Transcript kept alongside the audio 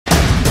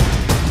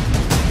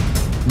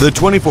The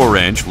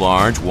 24-inch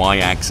large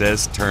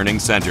Y-axis turning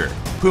center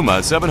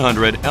Puma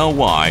 700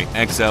 LY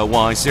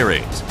XLY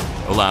series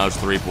allows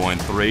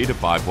 3.3 to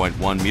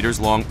 5.1 meters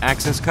long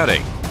axis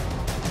cutting.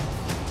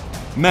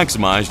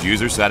 Maximized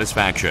user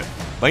satisfaction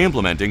by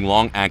implementing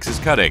long axis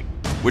cutting,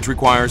 which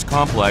requires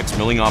complex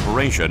milling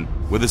operation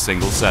with a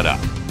single setup.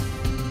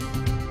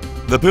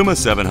 The Puma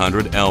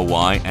 700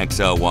 LY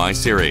XLY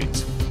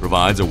series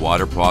provides a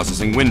water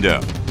processing window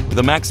with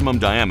a maximum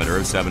diameter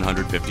of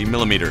 750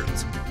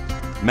 millimeters,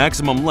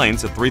 maximum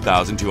lengths of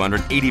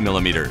 3,280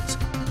 millimeters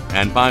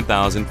and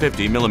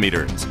 5,050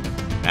 millimeters,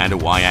 and a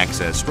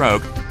Y-axis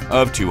stroke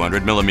of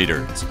 200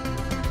 millimeters.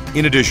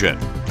 In addition,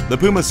 the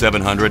Puma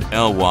 700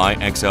 LY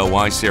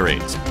XLY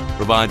series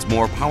provides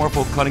more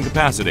powerful cutting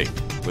capacity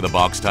with a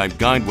box-type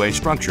guideway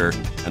structure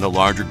and a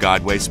larger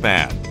guideway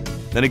span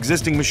than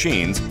existing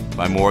machines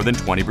by more than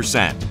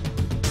 20%.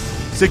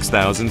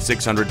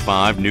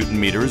 6,605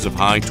 Newton-meters of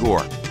high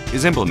torque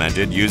is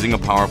implemented using a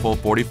powerful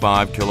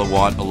 45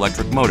 kilowatt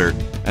electric motor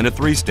and a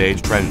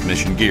 3-stage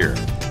transmission gear.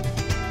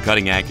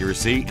 Cutting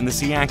accuracy in the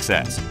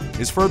C-axis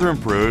is further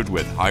improved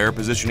with higher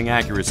positioning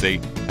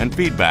accuracy and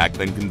feedback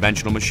than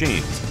conventional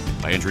machines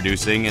by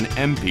introducing an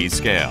MP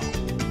scale.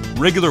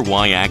 Regular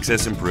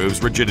Y-axis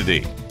improves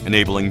rigidity,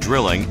 enabling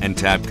drilling and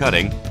tab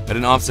cutting at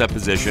an offset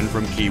position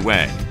from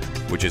keyway,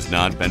 which has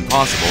not been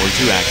possible in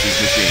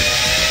 2-axis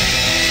machines.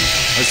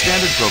 A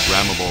standard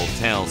programmable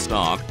tail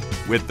stock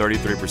with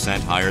 33%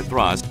 higher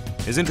thrust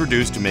is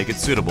introduced to make it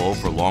suitable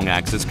for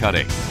long-axis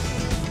cutting.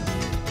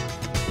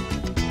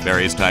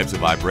 Various types of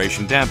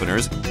vibration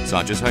dampeners,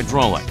 such as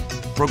hydraulic,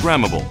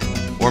 programmable,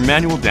 or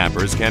manual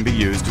dampers can be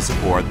used to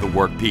support the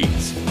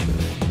workpiece.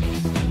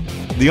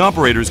 The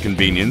operator's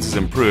convenience is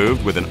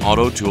improved with an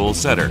auto tool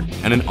setter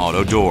and an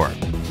auto door.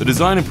 The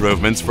design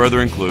improvements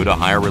further include a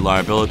higher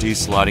reliability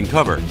sliding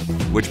cover,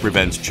 which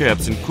prevents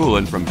chips and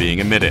coolant from being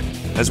emitted,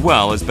 as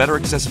well as better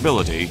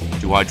accessibility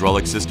to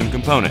hydraulic system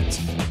components,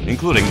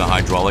 including the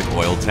hydraulic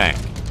oil tank.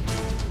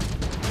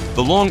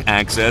 The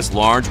long-axis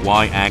large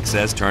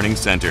Y-axis turning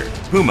center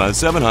Puma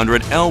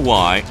 700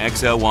 LY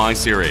XLY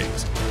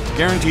series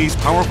guarantees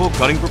powerful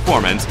cutting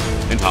performance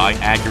and high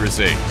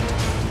accuracy.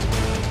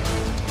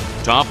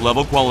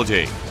 Top-level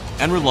quality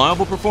and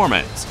reliable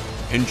performance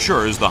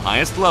ensures the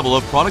highest level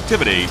of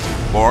productivity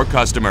for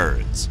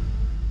customers.